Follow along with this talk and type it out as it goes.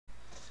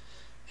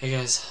Hey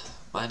guys,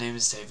 my name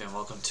is Dave and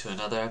welcome to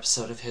another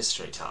episode of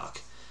History Talk.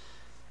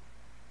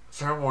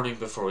 Fair warning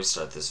before we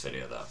start this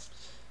video though.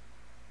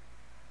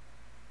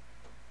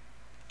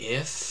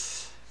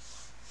 If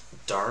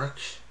dark,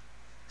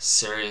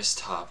 serious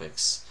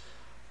topics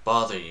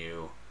bother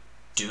you,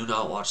 do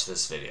not watch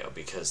this video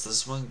because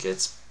this one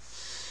gets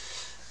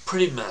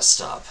pretty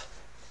messed up.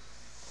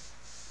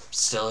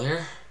 Still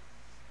here?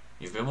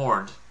 You've been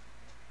warned.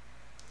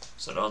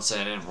 So don't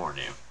say I didn't warn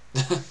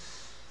you.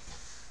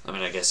 I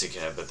mean, I guess you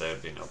could, but there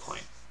would be no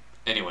point.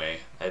 Anyway,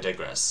 I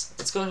digress.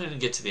 Let's go ahead and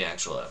get to the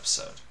actual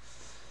episode.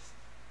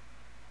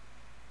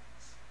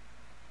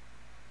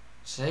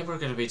 Today we're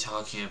going to be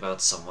talking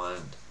about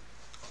someone,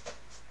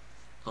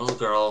 a little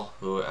girl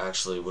who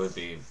actually would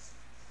be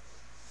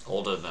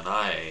older than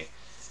I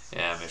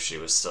am if she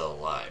was still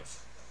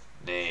alive,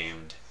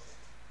 named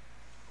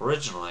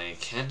originally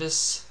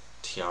Candace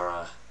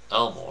Tiara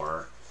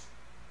Elmore,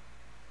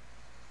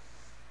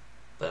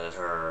 but at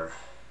her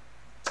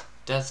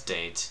death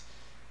date,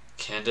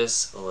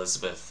 Candace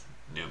Elizabeth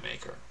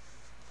Newmaker.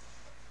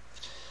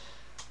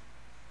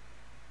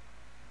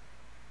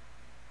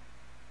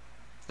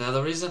 Now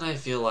the reason I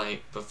feel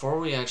like, before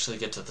we actually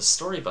get to the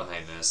story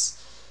behind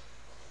this,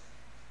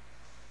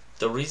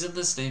 the reason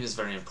this name is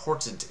very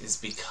important is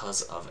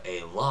because of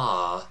a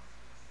law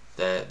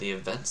that the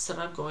events that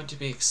I'm going to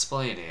be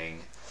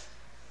explaining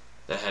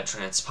that had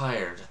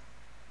transpired,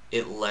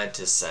 it led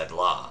to said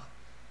law,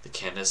 the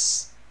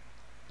Candace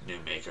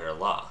Newmaker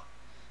law.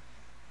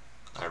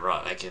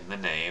 Ironic in the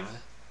name,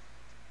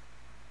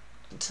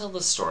 until the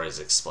story is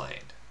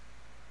explained.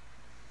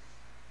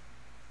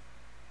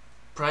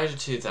 Prior to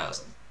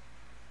 2000,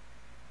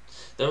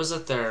 there was a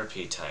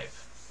therapy type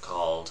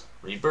called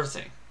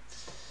rebirthing.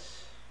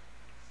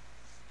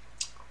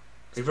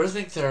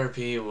 Rebirthing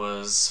therapy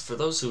was, for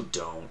those who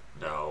don't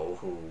know,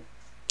 who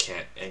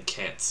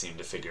can't seem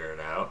to figure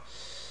it out,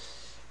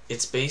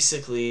 it's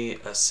basically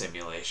a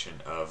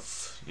simulation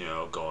of,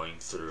 going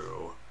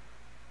through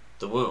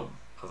the womb.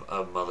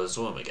 A mother's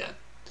womb again.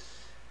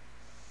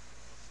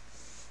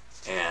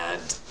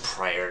 And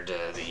prior to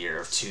the year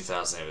of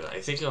 2000, I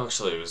think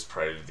actually it was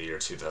prior to the year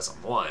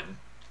 2001,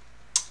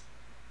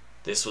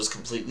 this was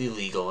completely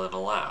legal and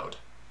allowed.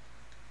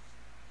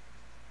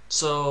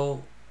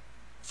 So,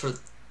 for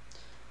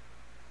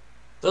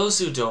those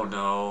who don't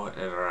know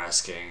and are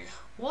asking,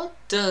 what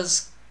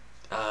does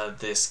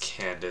this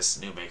Candace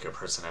Newmaker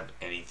person have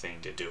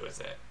anything to do with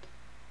it?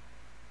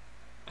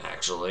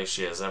 Actually,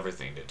 she has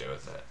everything to do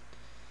with it.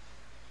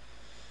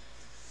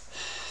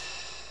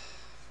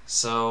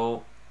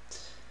 So,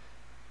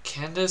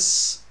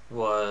 Candace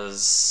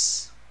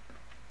was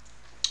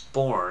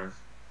born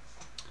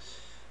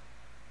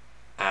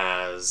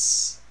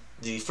as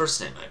the first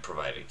name I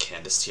provided,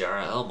 Candace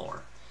Tiara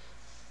Elmore.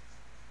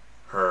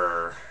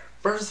 Her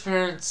birth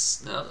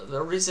parents, now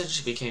the reason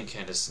she became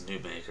Candace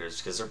Newmaker is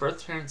because her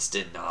birth parents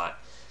did not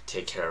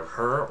take care of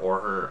her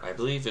or her, I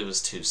believe it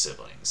was 2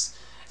 siblings,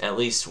 at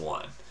least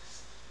one.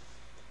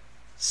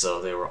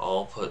 So they were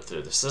all put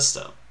through the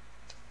system.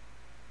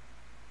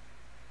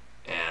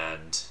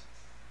 And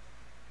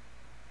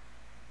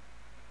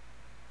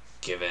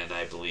given,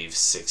 I believe,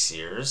 6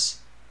 years,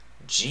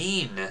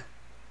 Jean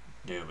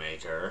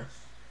Newmaker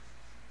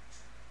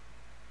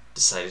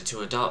decided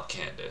to adopt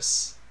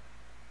Candace.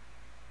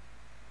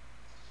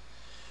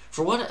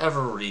 For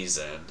whatever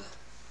reason,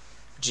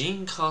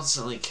 Jean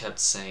constantly kept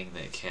saying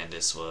that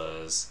Candace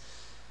was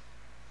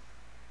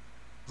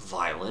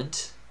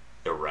violent,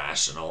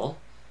 irrational.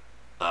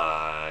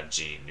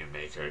 Jean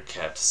Newmaker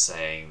kept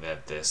saying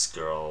that this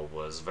girl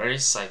was very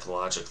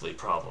psychologically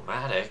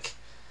problematic.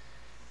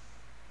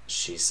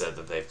 She said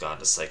that they've gone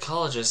to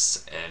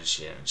psychologists and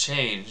she hadn't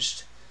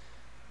changed.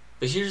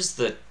 But here's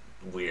the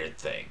weird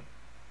thing.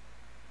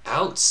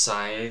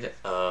 Outside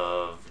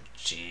of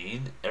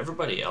Jean,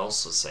 everybody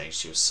else was saying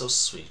she was so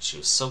sweet, she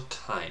was so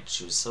kind,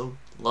 she was so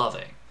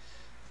loving.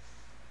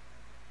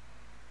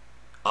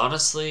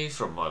 Honestly,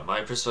 from what my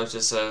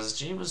perspective says,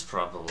 Jean was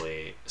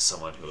probably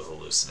someone who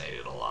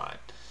hallucinated a lot,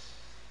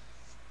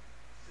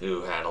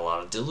 who had a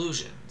lot of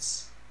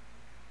delusions.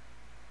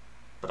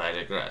 But I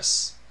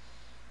digress.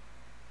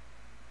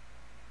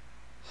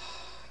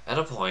 At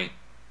a point,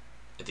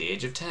 at the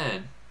age of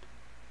 10,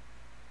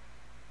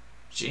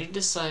 Jean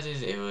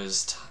decided it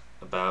was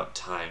about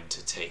time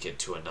to take it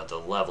to another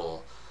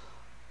level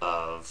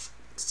of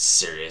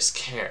serious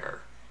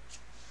care.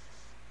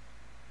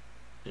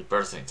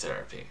 Rebirthing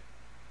therapy.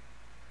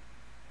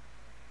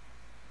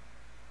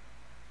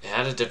 It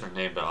had a different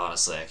name, but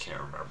honestly I can't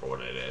remember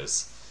what it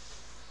is.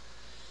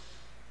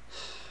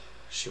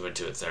 She went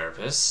to a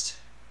therapist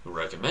who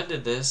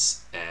recommended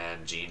this,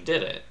 and Jean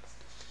did it.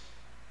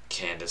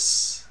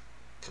 Candace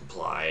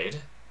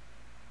complied,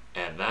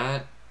 and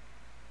that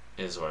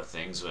is where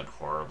things went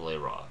horribly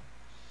wrong.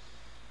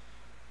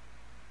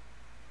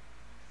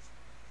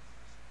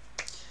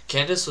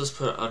 Candace was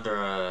put under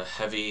a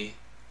heavy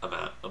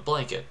amount of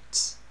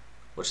blankets,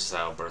 which is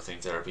how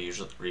rebirthing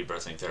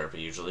therapy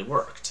usually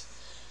worked.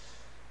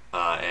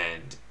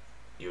 And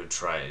you would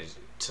try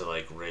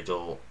to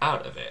wriggle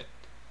out of it.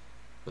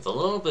 with a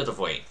little bit of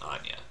weight on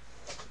you.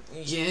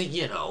 Yeah,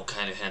 you know,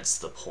 kind of hence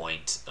the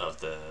point of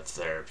the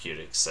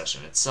therapeutic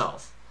session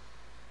itself.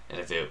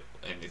 And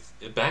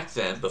back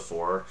then,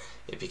 before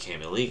it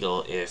became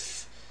illegal,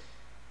 if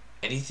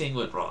anything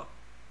went wrong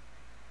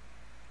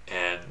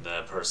and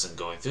the person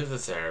going through the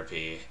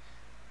therapy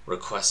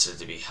requested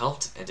to be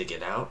helped and to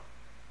get out,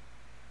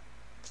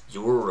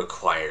 you were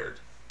required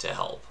to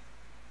help.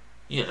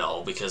 You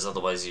know, because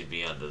otherwise you'd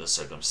be under the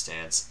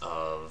circumstance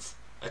of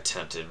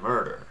attempted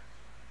murder.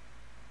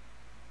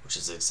 Which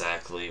is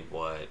exactly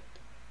what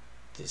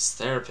these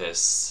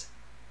therapists,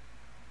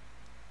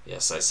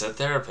 yes, I said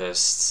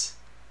therapists,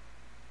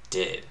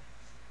 did.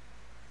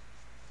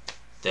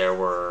 There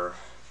were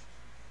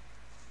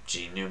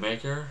Jean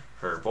Newmaker,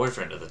 her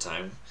boyfriend at the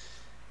time,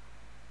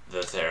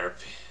 the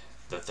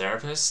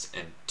therapist,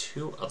 and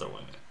 2 other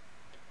women.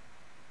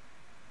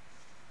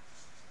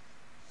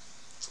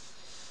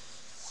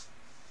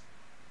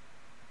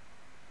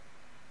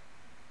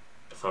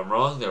 If I'm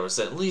wrong, there was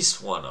at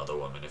least 1 other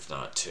woman, if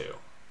not 2,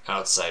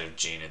 outside of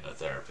Jean and the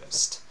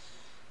therapist.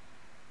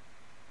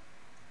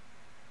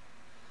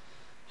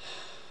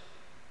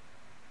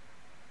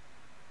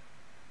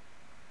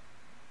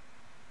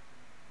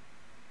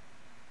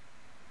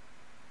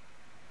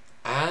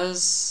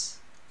 As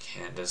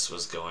Candace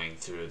was going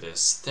through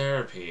this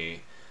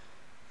therapy,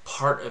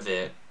 part of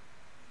it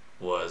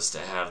was to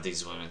have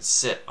these women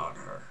sit on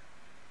her.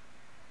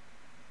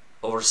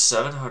 Over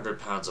 700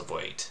 pounds of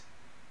weight.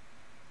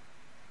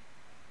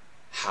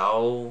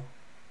 How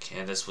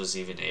Candace was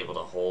even able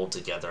to hold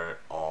together at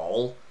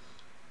all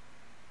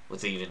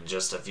with even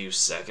just a few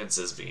seconds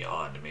is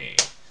beyond me.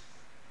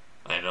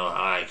 I know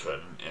I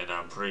couldn't, and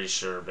I'm pretty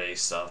sure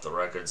based off the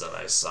records that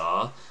I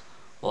saw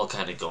while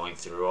kind of going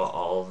through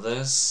all of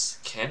this,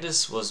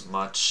 Candace was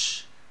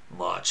much,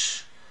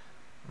 much,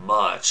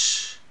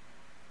 much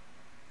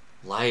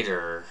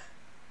lighter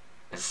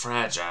and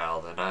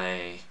fragile than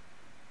I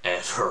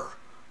ever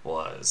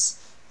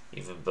was,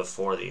 even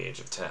before the age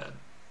of 10.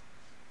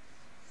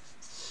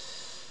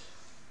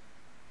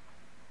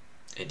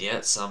 And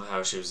yet,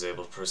 somehow she was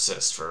able to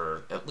persist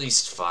for at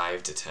least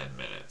 5 to 10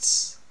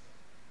 minutes.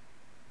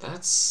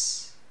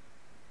 That's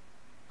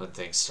when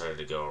things started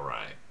to go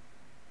awry.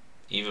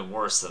 Even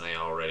worse than they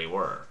already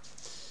were.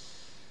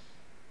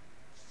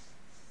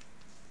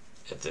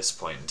 At this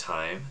point in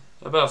time,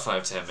 about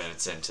 5-10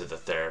 minutes into the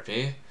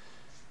therapy,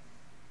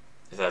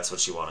 if that's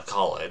what you want to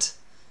call it,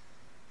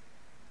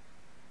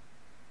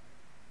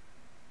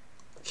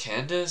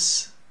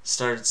 Candace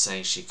started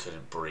saying she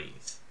couldn't breathe.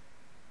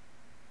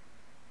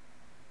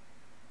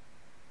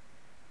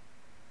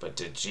 But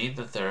did Jean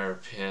the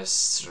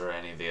therapist or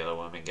any of the other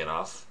women get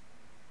off?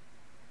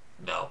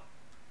 No.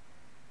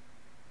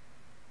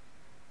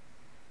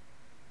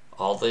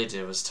 All they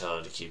did was tell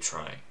her to keep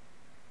trying.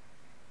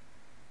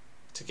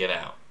 To get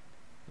out.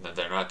 And that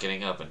they're not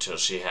getting up until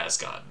she has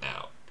gotten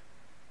out.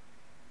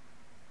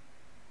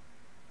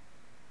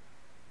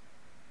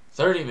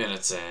 30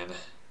 minutes in,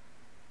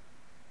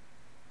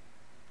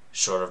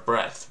 short of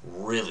breath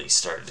really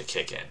started to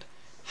kick in.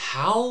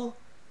 How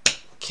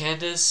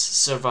Candace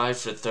survived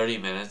for 30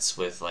 minutes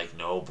with like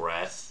no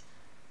breath,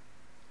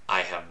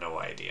 I have no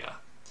idea.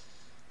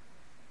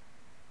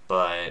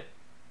 But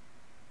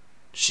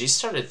she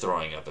started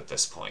throwing up at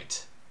this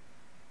point.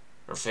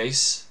 Her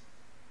face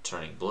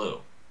turning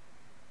blue.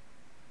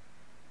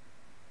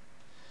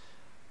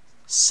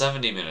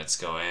 70 minutes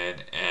go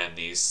in, and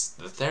the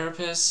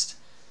therapist,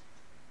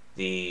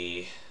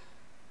 the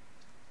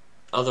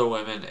other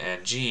women,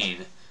 and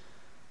Jean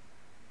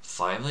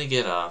finally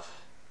get up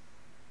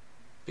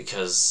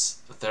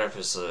because the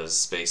therapist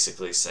was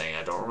basically saying,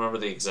 I don't remember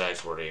the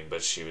exact wording,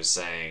 but she was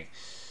saying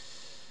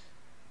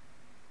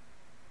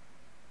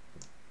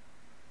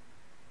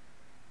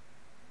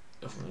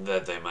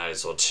that they might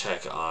as well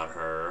check on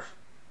her.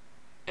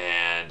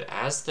 And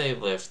as they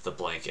lift the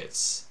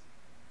blankets,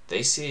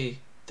 they see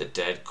the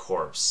dead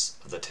corpse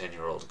of the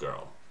 10-year-old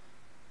girl.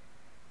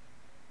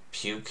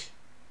 Puke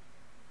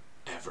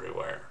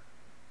everywhere.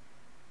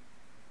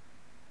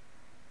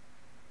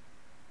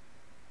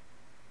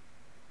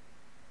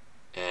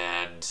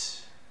 And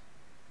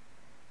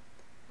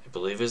I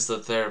believe it's the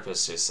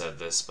therapist who said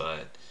this,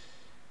 but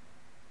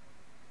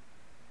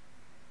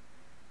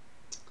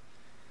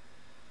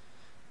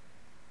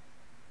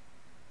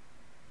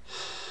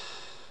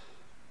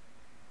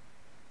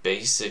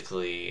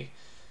basically,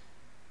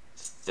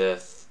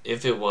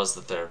 if it was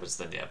the therapist,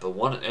 then yeah.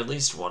 But at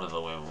least one of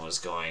the women was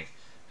going,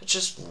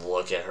 just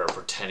look at her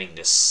pretending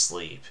to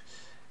sleep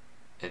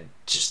and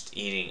just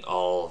eating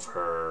all of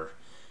her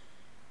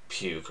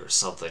puke or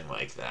something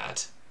like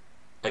that.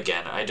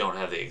 Again, I don't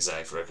have the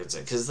exact records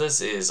in, because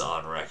this is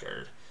on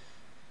record.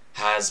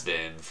 Has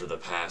been for the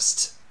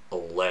past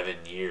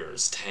 11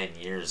 years, 10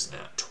 years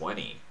now,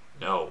 20.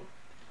 No.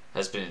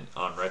 Has been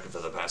on record for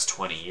the past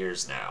 20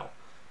 years now.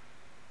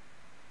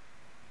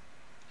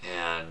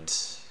 And,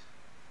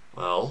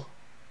 well,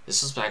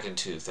 this was back in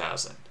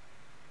 2000.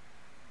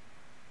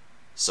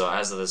 So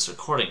as of this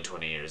recording,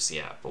 20 years,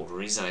 yeah. But the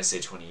reason I say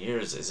 20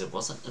 years is it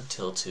wasn't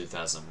until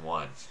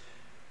 2001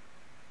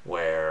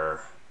 where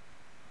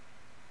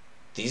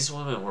These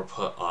women were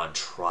put on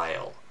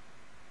trial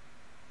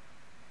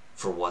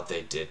for what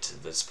they did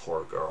to this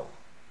poor girl.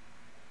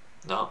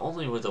 Not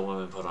only were the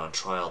women put on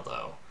trial,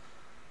 though,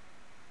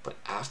 but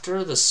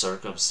after the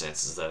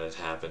circumstances that had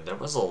happened, there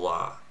was a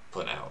law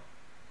put out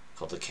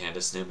called the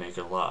Candace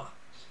Newmaker Law.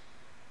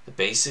 It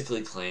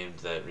basically claimed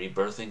that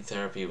rebirthing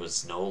therapy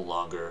was no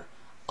longer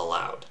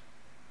allowed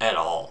at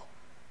all.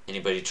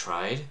 Anybody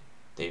tried,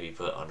 they'd be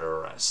put under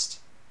arrest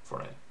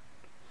for it.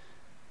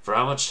 For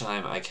how much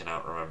time, I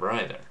cannot remember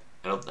either.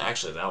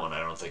 Actually, that one I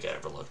don't think I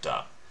ever looked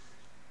up.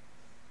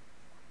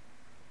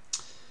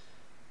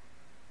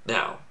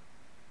 Now,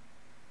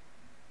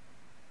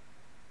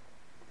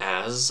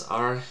 as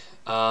our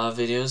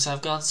videos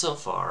have gone so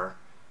far,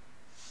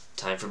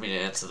 time for me to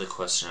answer the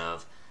question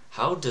of,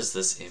 how does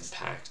this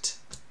impact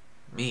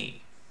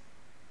me?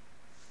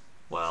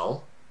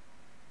 Well,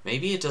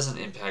 maybe it doesn't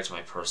impact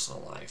my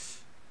personal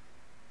life.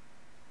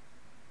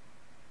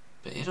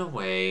 But in a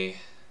way,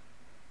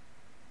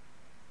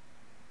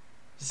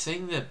 the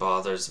thing that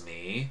bothers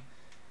me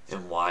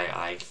and why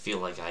I feel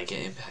like I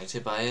get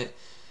impacted by it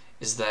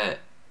is that,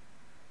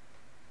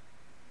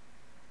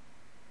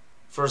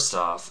 first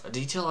off, a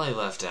detail I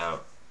left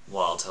out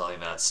while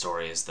telling that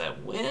story is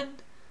that when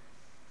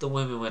the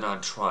women went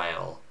on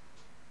trial,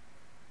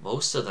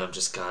 most of them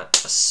just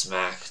got a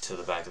smack to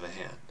the back of the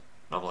hand.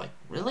 And I'm like,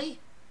 really?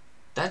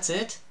 That's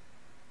it?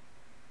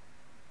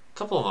 A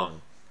couple of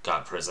them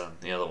got prison,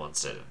 the other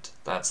ones didn't.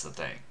 That's the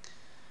thing.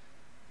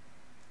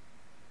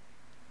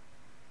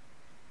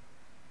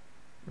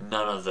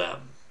 None of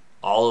them,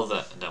 all of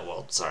them, no,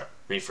 well, sorry,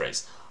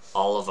 rephrase.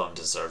 All of them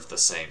deserved the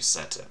same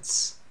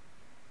sentence.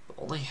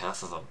 But only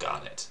half of them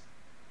got it.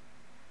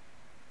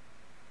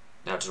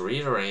 Now, to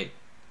reiterate,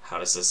 how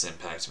does this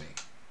impact me?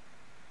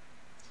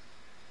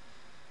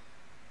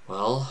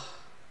 Well,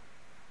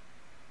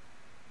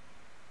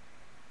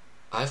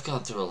 I've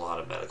gone through a lot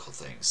of medical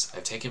things.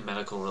 I've taken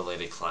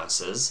medical-related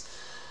classes.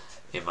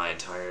 In my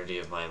entirety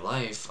of my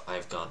life,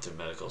 I've gone through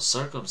medical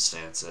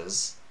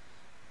circumstances.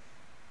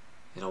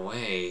 In a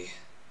way,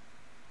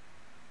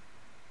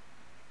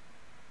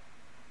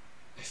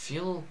 I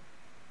feel,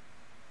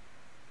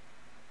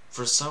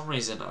 for some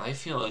reason, I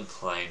feel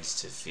inclined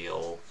to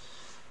feel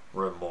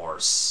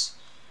remorse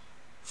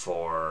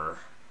for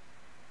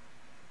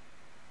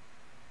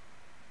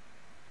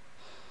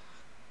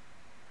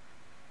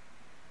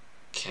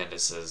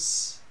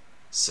Candace's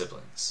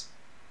siblings.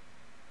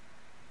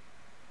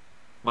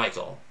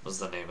 Michael was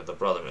the name of the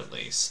brother, at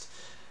least.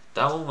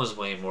 That one was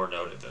way more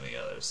noted than the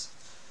others.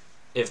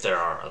 If there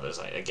are others,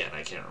 I can't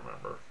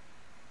remember.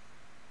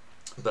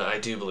 But I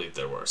do believe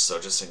there were, so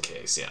just in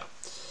case, yeah.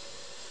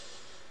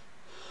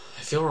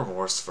 I feel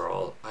remorse for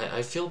all.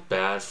 I feel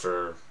bad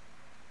for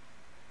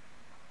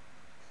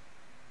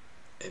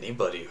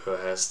anybody who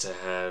has to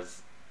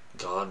have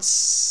gone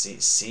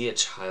see a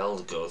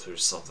child go through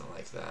something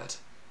like that.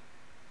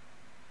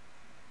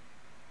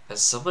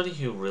 As somebody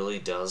who really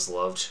does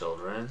love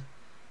children,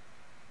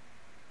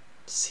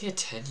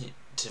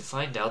 to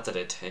find out that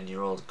a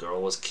 10-year-old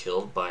girl was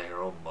killed by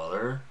her own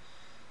mother,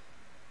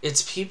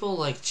 it's people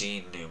like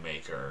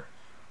Newmaker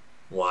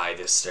why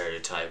this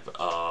stereotype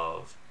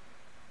of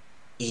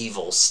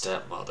evil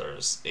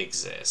stepmothers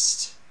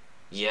exist.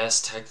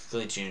 Yes,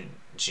 technically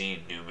Jean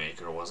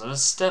Newmaker wasn't a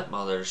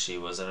stepmother, she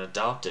was an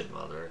adopted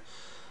mother,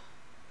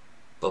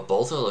 but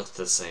both are looked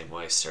the same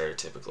way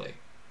stereotypically.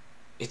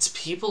 It's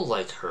people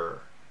like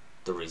her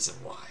the reason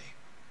why.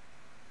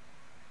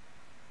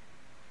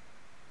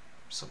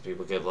 Some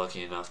people get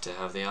lucky enough to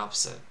have the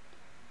opposite.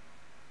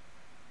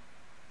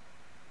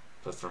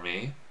 But for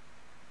me,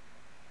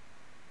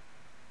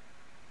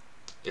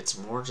 it's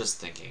more just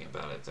thinking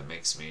about it that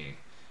makes me...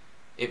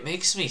 It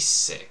makes me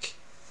sick.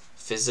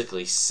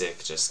 Physically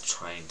sick just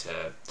trying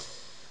to...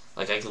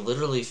 Like, I can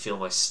literally feel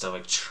my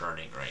stomach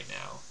churning right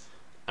now.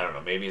 I don't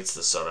know, maybe it's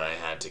the soda I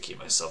had to keep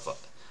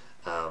myself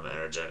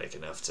energetic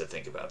enough to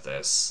think about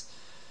this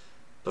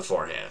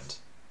beforehand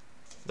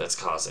that's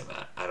causing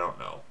that. I don't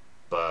know.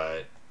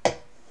 But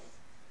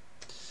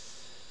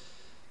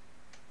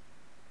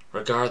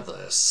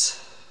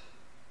regardless,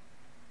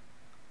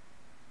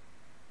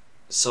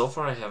 so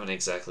far I haven't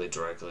exactly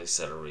directly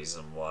said a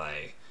reason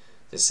why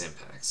this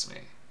impacts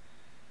me.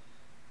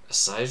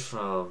 Aside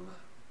from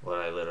what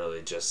I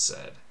literally just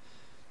said,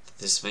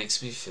 this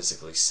makes me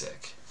physically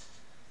sick.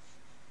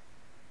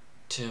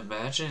 To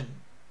imagine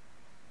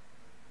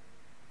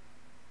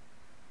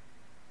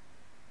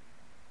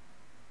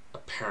a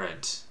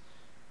parent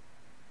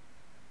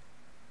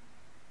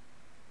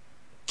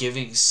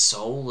giving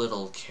so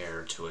little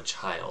care to a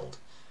child.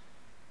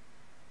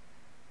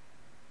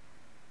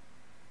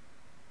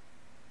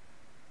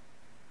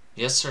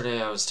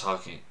 Yesterday I was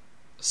talking,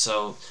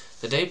 so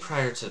the day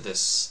prior to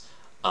this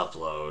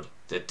upload,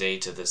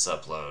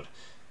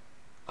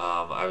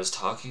 I was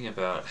talking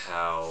about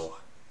how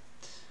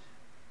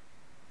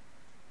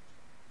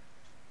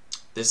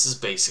this is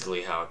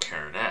basically how a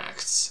Karen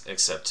acts,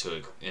 except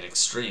to an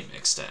extreme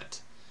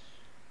extent.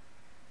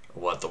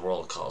 What the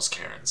world calls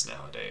Karens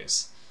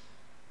nowadays.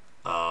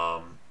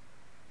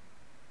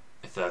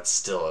 If that's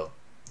still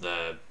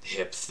the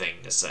hip thing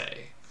to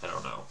say. I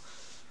don't know.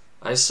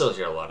 I still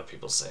hear a lot of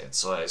people say it,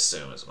 so I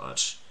assume as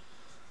much.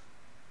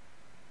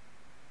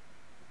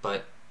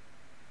 But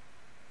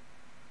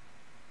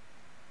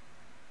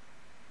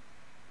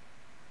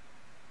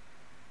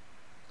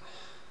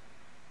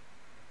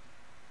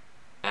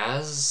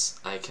as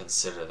I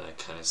consider that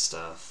kind of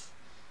stuff,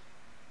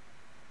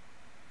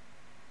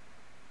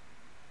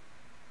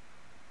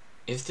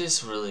 if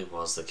this really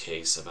was the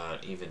case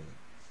about even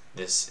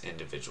this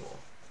individual,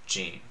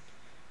 Jean,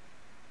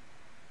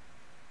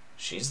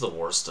 she's the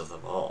worst of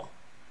them all.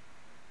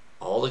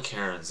 All the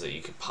Karens that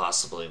you could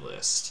possibly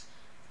list,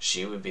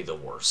 she would be the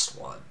worst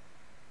one.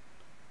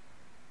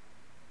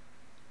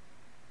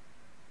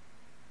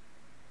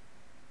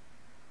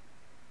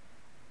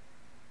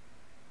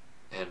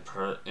 And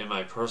in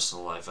my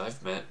personal life,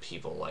 I've met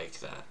people like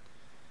that.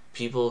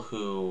 People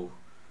who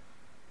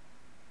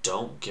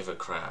don't give a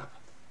crap.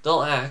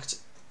 They'll act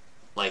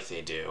like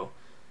they do.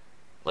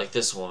 Like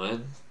this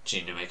woman,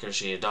 Newmaker,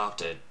 she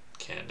adopted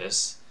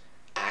Candace,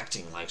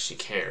 acting like she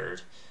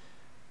cared.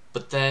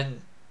 But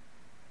then,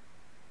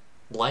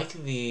 like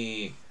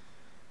the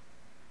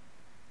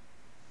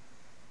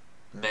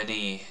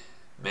many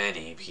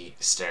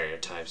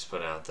stereotypes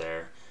put out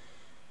there,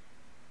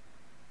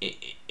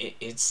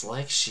 it's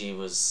like she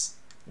was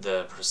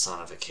the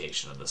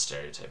personification of the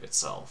stereotype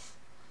itself.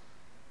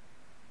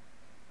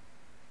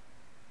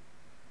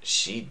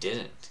 She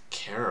didn't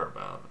care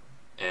about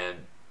it. And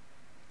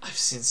I've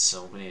seen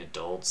so many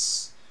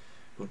adults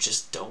who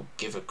just don't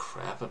give a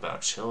crap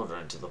about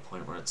children to the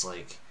point where it's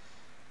like,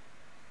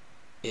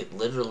 it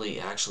literally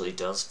actually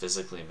does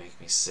physically make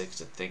me sick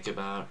to think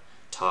about,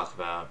 talk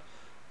about,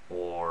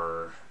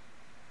 or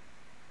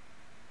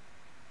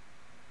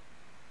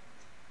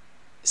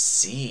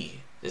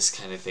see this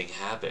kind of thing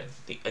happen.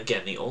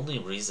 The only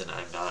reason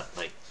I'm not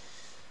like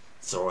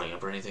throwing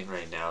up or anything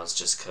right now is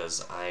just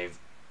because I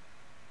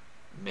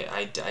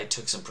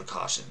took some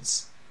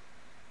precautions.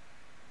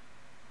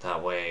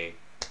 That way,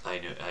 I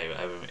knew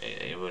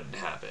it wouldn't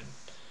happen.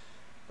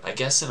 I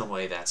guess in a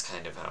way that's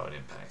kind of how it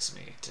impacts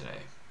me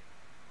today.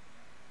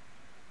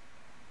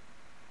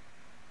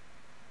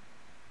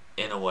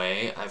 In a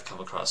way, I've come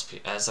across,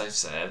 as I've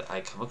said,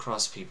 I come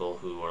across people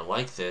who are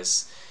like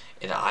this,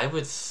 and I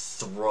would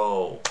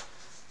throw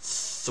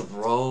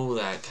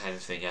that kind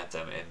of thing at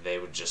them, and they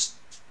would just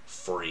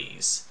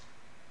freeze.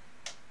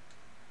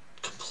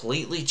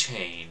 Completely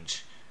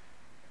change,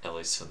 at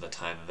least for the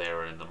time they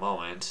were in the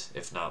moment,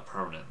 if not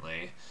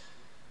permanently.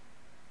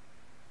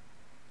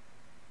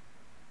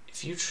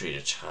 If you treat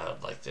a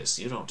child like this,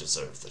 you don't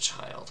deserve the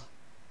child.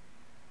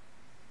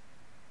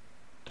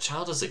 A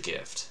child is a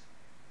gift,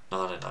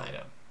 not an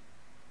item.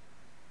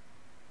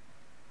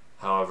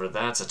 However,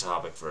 that's a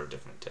topic for a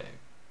different day.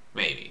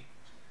 Maybe.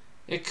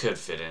 It could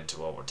fit into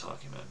what we're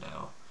talking about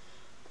now.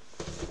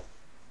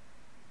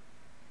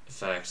 In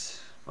fact,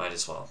 might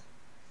as well.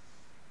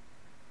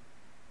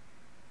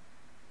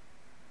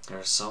 There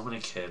are so many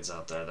kids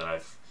out there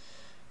that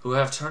who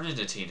have turned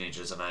into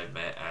teenagers and I've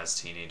met as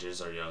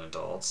teenagers or young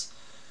adults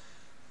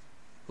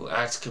who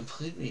act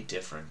completely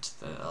different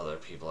than other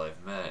people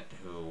I've met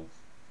who,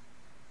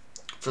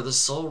 for the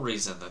sole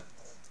reason that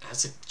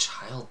as a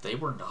child they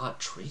were not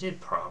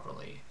treated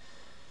properly.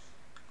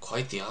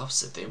 Quite the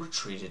opposite. They were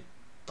treated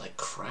like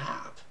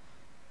crap.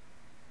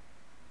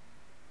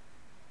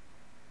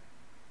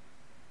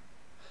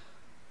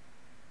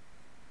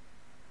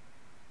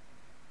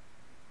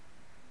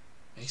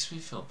 Makes me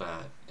feel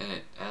bad.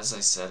 And as I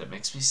said, it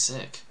makes me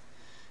sick.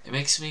 It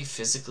makes me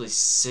physically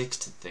sick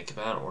to think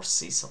about or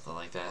see something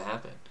like that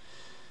happen.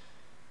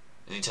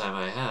 Anytime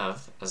I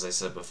have, as I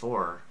said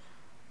before,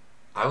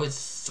 I would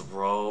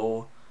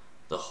throw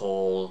the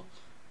whole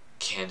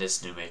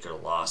Candace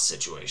Newmaker loss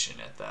situation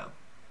at them.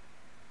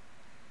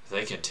 If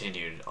they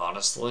continued,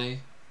 honestly,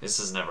 this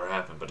has never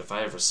happened, but if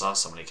I ever saw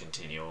somebody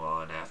continue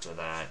on after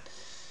that,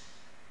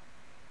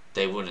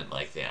 they wouldn't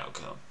like the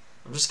outcome.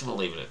 I'm just going to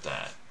leave it at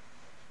that.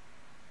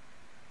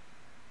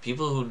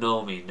 People who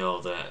know me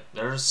know that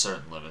there are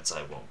certain limits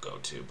I won't go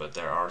to, but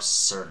there are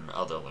certain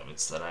other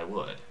limits that I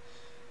would.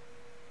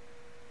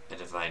 And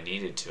if I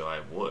needed to,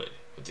 I would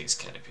with these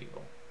kind of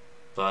people.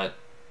 But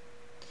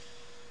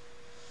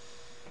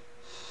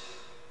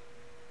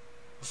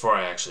before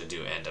I actually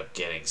do end up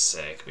getting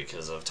sick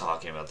because of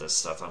talking about this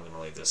stuff, I'm going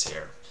to leave this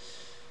here.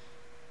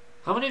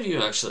 How many of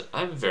you actually,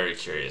 I'm very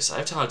curious,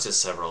 I've talked to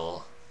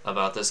several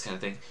about this kind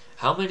of thing.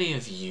 How many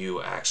of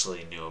you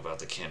actually knew about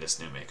the Candace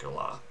Newmaker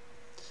law?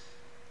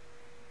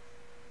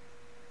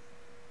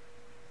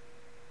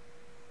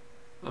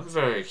 I'm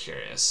very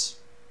curious.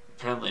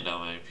 Apparently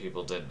not many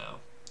people did know.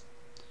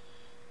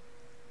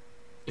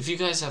 If you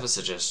guys have a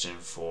suggestion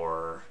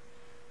for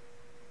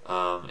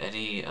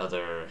any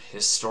other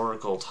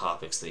historical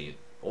topics that you,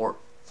 or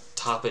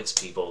topics,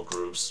 people,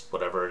 groups,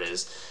 whatever it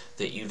is,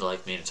 that you'd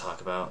like me to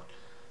talk about,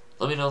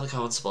 let me know in the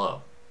comments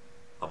below.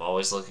 I'm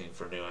always looking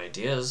for new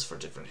ideas for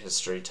different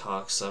history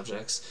talk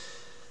subjects.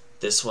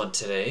 This one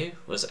today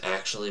was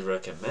actually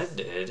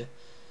recommended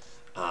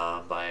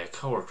by a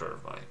coworker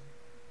of mine.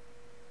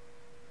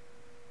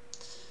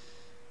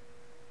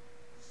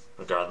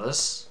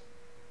 regardless,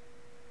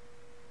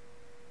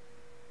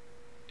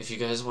 if you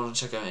guys want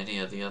to check out any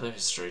of the other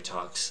History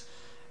Talks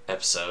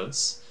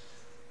episodes,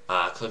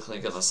 click the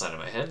link on the side of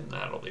my head and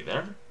that'll be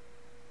there.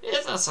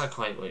 If that's not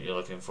quite what you're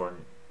looking for,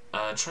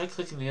 try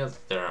clicking the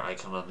other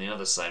icon on the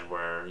other side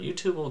where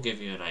YouTube will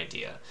give you an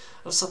idea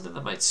of something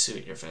that might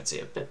suit your fancy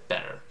a bit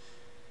better.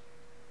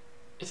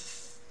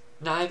 If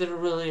neither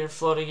really are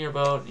floating your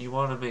boat, you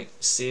want to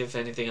see if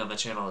anything on the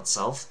channel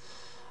itself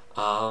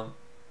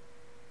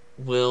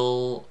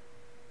will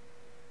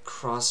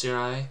cross your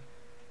eye,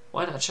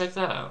 why not check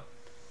that out?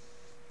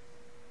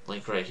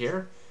 Link right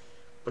here.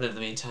 But in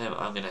the meantime,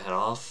 I'm going to head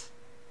off.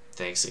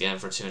 Thanks again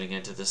for tuning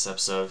into this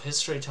episode of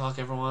History Talk,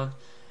 everyone,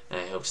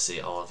 and I hope to see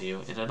all of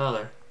you in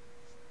another.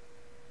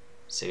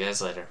 See you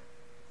guys later.